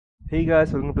Hey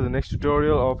guys, welcome to the next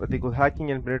tutorial of ethical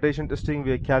hacking and penetration testing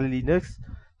via Kali Linux.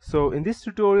 So in this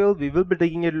tutorial, we will be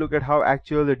taking a look at how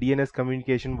actual the DNS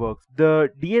communication works.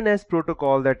 The DNS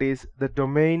protocol, that is the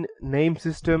domain name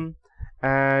system,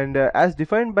 and as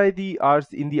defined by the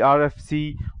in the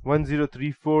RFC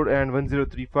 1034 and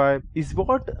 1035, is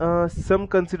what some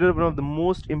consider one of the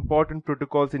most important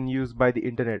protocols in use by the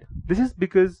internet. This is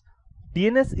because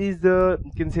DNS is the,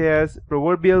 you can say, as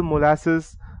proverbial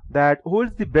molasses that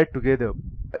holds the bread together.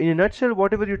 In a nutshell,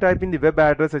 whatever you type in the web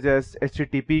address such as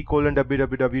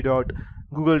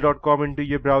http://www.google.com into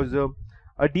your browser,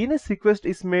 a DNS request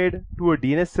is made to a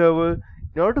DNS server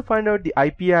in order to find out the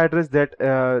IP address that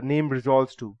name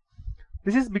resolves to.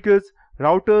 This is because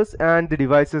routers and the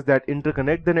devices that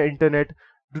interconnect the internet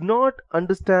do not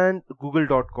understand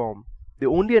google.com. They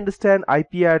only understand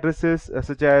IP addresses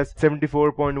such as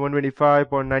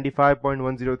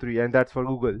 74.125.95.103, and that's for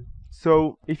Google.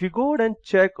 So if you go ahead and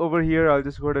check over here, I'll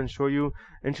just go ahead and show you.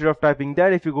 Instead of typing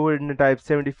that, if you go ahead and type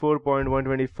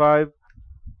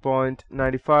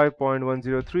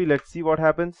 74.125.95.103, let's see what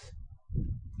happens.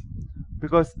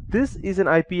 Because this is an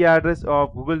IP address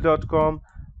of google.com,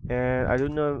 and I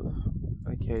don't know.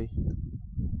 Okay,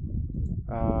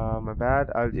 my bad.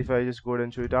 If I just go ahead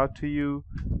and show it out to you,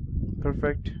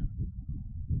 perfect.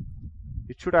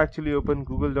 It should actually open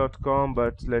google.com,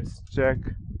 but let's check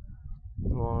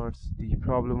what's the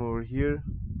problem over here.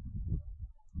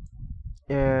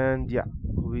 And yeah,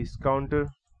 whois counter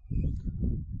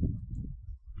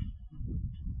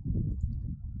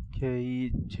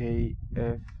JFK.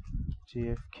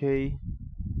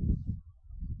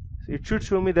 So it should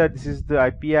show me that this is the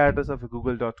IP address of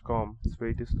google.com. It's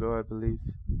way too slow, I believe.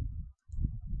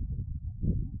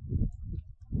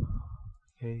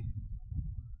 Okay,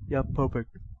 yeah,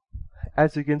 perfect.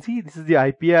 As you can see, this is the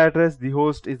IP address, the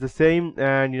host is the same,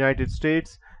 and United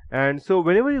States. And so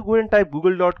whenever you go and type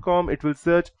google.com, it will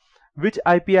search which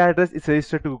IP address is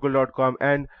registered to google.com,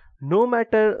 and no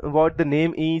matter what the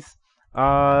name is,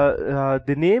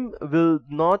 the name will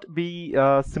not be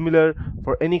similar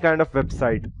for any kind of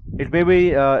website. It may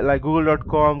be like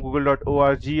google.com,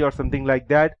 google.org or something like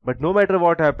that, but no matter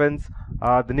what happens,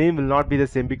 the name will not be the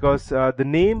same, because the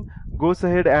name goes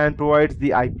ahead and provides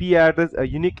the IP address a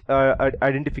unique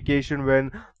identification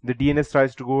when the DNS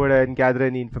tries to go ahead and gather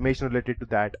any information related to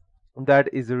that. That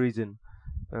is the reason.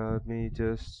 Let me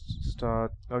just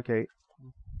start. Okay.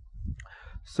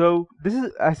 So this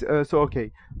is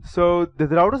so the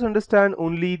routers understand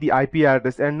only the IP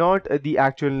address and not the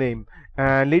actual name,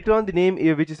 and later on the name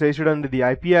which is registered under the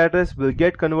IP address will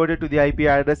get converted to the IP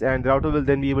address, and the router will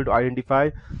then be able to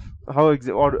identify how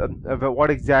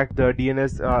what exact the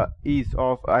DNS is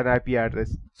of an IP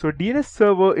address. So DNS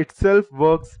server itself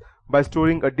works by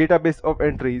storing a database of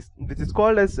entries, which is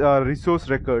called as resource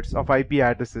records of IP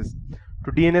addresses,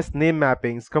 to DNS name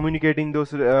mappings, communicating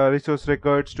those resource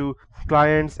records to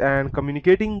clients and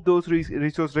communicating those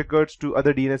resource records to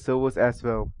other DNS servers as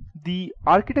well. The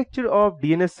architecture of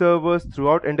DNS servers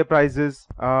throughout enterprises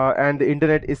and the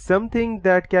internet is something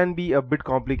that can be a bit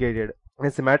complicated.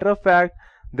 As a matter of fact,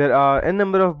 there are n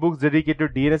number of books dedicated to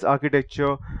DNS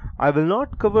architecture. I will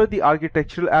not cover the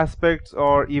architectural aspects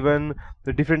or even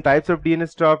the different types of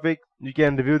DNS traffic. You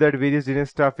can review that various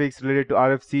DNS traffics related to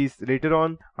RFCs later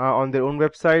on their own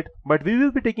website. But we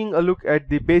will be taking a look at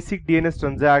the basic DNS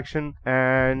transaction,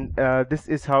 and this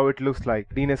is how it looks like.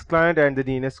 DNS client and the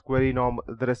DNS query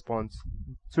the response.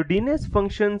 So DNS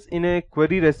functions in a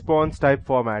query response type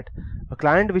format. A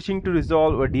client wishing to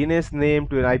resolve a DNS name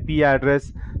to an IP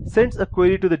address sends a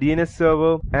query to the DNS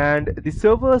server, and the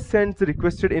server sends the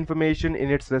requested information in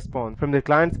its response. From the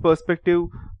client's perspective,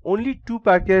 only two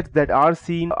packets that are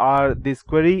seen are this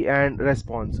query and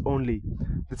response only.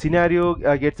 The scenario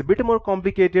gets a bit more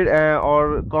complicated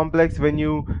or complex when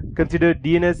you consider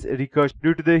DNS recursion.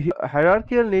 Due to the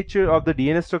hierarchical nature of the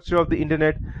DNS structure of the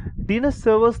internet, DNS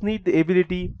servers need the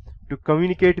ability to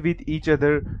communicate with each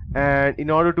other, and in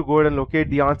order to go ahead and locate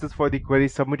the answers for the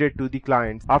queries submitted to the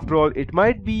clients. After all, it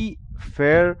might be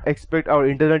fair expect our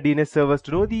internal DNS servers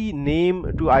to know the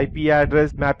name to IP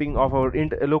address mapping of our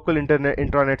local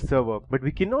intranet server, but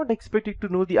we cannot expect it to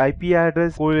know the IP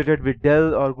address correlated with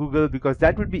Dell or Google, because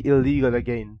that would be illegal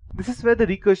again. This is where the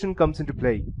recursion comes into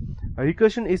play.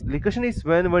 Recursion is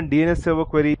when one DNS server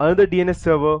queries another DNS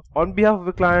server on behalf of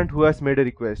a client who has made a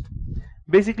request.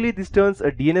 Basically, this turns a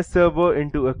DNS server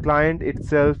into a client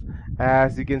itself,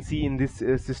 as you can see in this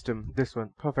system, this one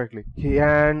perfectly. Okay,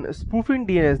 and spoofing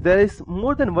DNS, there is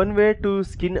more than one way to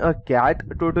skin a cat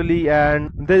totally,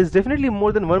 and there is definitely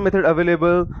more than one method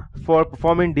available for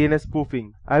performing DNS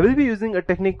spoofing. I will be using a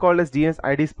technique called as DNS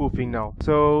ID spoofing now.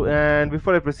 So, and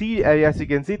before I proceed, as you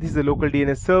can see, this is the local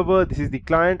DNS server, this is the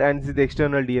client, and this is the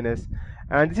external DNS,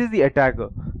 and this is the attacker.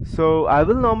 So I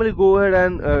will normally go ahead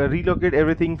and relocate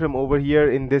everything from over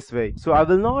here in this way. So I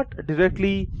will not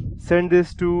directly send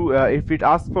this to if it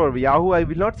asks for Yahoo, I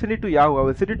will not send it to Yahoo. I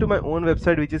will send it to my own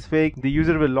website, which is fake. The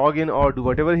user will log in or do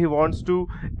whatever he wants to,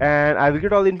 and I will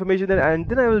get all the information there, and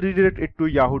then I will redirect it to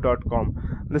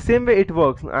yahoo.com. The same way it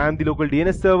works. I am the local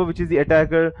DNS server, which is the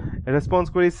attacker. A response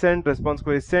query is sent,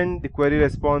 the query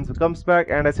response comes back,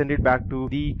 and I send it back to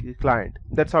the client.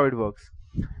 That's how it works.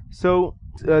 So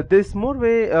there's more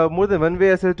than one way,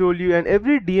 as I told you, and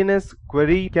every DNS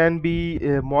query can be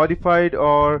modified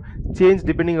or changed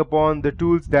depending upon the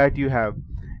tools that you have.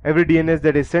 Every DNS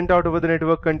that is sent out over the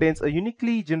network contains a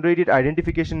uniquely generated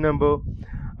identification number.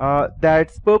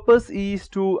 That's purpose is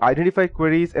to identify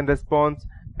queries and response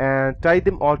and tie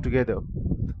them all together.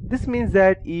 This means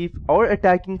that if our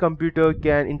attacking computer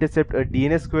can intercept a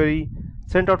DNS query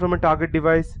sent out from a target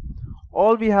device,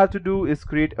 all we have to do is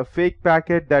create a fake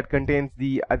packet that contains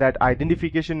that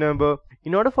identification number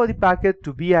in order for the packet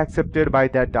to be accepted by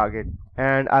that target.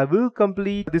 And I will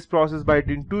complete this process by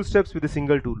doing two steps with a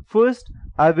single tool. First,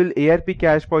 I will ARP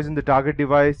cache poison the target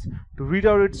device to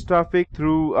reroute its traffic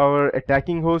through our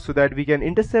attacking host so that we can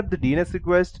intercept the DNS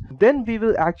request. Then we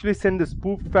will actually send the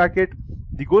spoofed packet.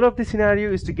 The goal of this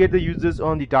scenario is to get the users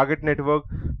on the target network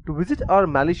to visit our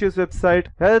malicious website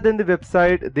rather than the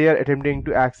website they are attempting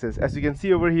to access, as you can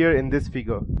see over here in this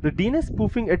figure. The DNS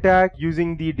spoofing attack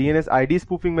using the DNS ID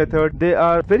spoofing method, there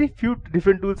are very few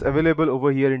different tools available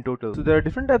over here in total. So there are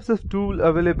different types of tools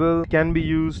available can be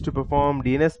used to perform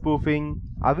DNS spoofing.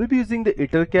 I will be using the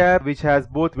ItterCap, which has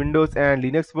both Windows and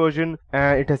Linux version,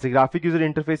 and it has a graphic user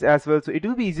interface as well, so it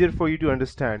will be easier for you to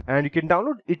understand. And you can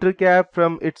download ItterCap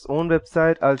from its own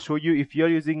website. I'll show you if you are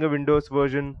using a Windows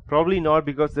version. Probably not,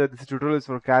 because this tutorial is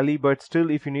for Kali, but still,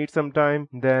 if you need some time,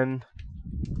 then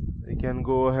you can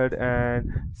go ahead and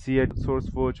see at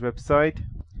SourceForge website.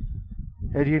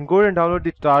 And you can go and download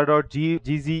the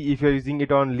tar.gz if you're using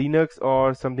it on Linux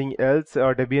or something else,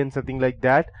 or Debian, something like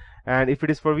that. And if it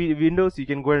is for Windows, you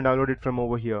can go and download it from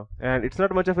over here. And it's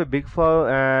not much of a big file,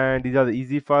 and these are the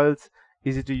easy files,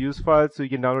 easy to use files, so you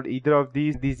can download either of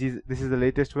these. This is the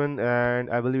latest one, and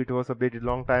I believe it was updated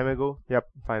long time ago. Yep,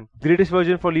 fine. The latest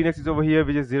version for Linux is over here,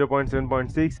 which is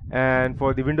 0.7.6, and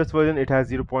for the Windows version it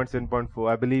has 0.7.4.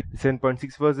 I believe the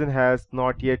 7.6 version has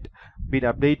not yet been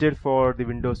updated for the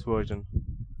Windows version.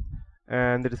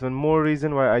 And there is one more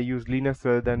reason why I use Linux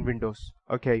rather than Windows.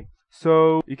 Okay,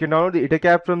 so you can download the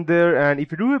ItterCap from there, and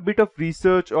if you do a bit of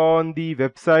research on the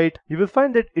website, you will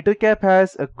find that ItterCap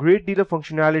has a great deal of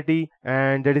functionality,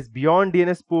 and that is beyond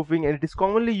DNS spoofing, and it is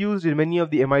commonly used in many of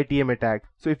the MITM attacks.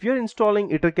 So if you are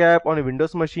installing ItterCap on a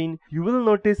Windows machine, you will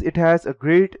notice it has a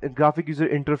great graphic user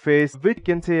interface, which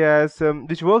can say as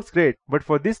which works great. But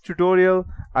for this tutorial,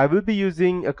 I will be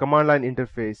using a command line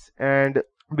interface, and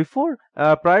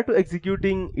prior to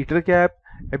executing ItterCap,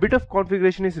 a bit of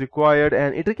configuration is required,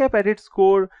 and ItterCap at its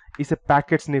core is a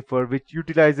packet sniffer which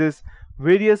utilizes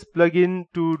various plugins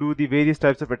to do the various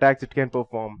types of attacks it can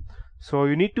perform. So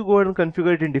you need to go ahead and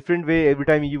configure it in different way every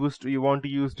time you want to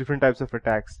use different types of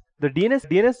attacks. The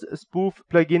DNS spoof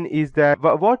plugin is that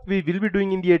what we will be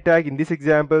doing in the attack in this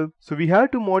example. So we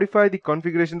have to modify the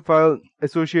configuration file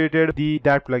associated with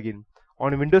that plugin.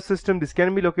 On a Windows system, this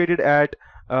can be located at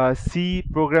C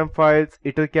program files,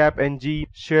 ItterCap ng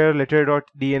share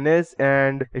letter.dns,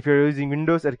 and if you're using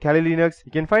Windows at Kali Linux,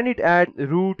 you can find it at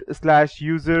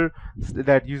root/user,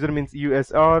 that user means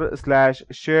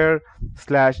usr/share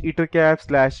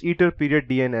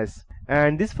 /ItterCap/Itter.dns.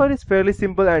 And this file is fairly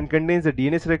simple and contains the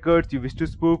DNS records you wish to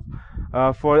spoof.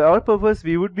 For our purpose,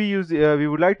 we would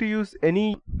like to use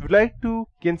any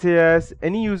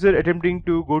user attempting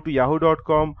to go to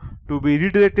yahoo.com to be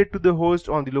redirected to the host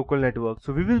on the local network.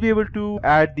 So we will be able to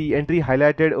add the entry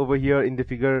highlighted over here in the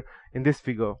figure. In this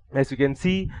figure, as you can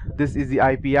see, this is the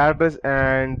IP address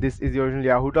and this is the original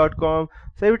yahoo.com.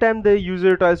 So every time the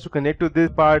user tries to connect to this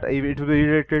part, it will be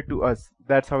redirected to us.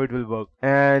 That's how it will work.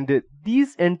 And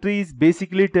these entries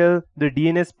basically tell the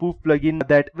DNS spoof plugin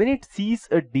that when it sees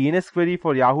a DNS query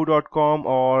for yahoo.com,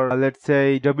 or let's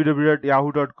say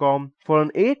www.yahoo.com, for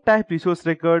an 8 type resource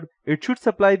record, it should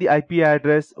supply the IP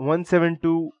address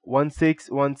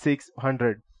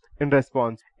 172.168.1.1.6.100 in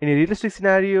response. In a realistic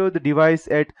scenario, the device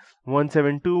at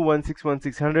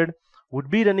 172.168.1.1.6.100 would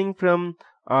be running from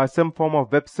some form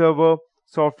of web server.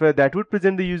 software that would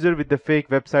present the user with the fake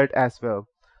website as well.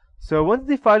 So once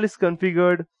the file is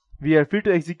configured, we are free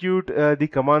to execute the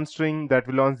command string that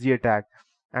will launch the attack.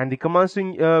 And the command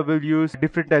string will use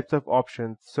different types of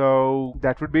options. So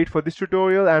that would be it for this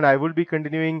tutorial, and I will be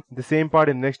continuing the same part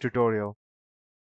in the next tutorial.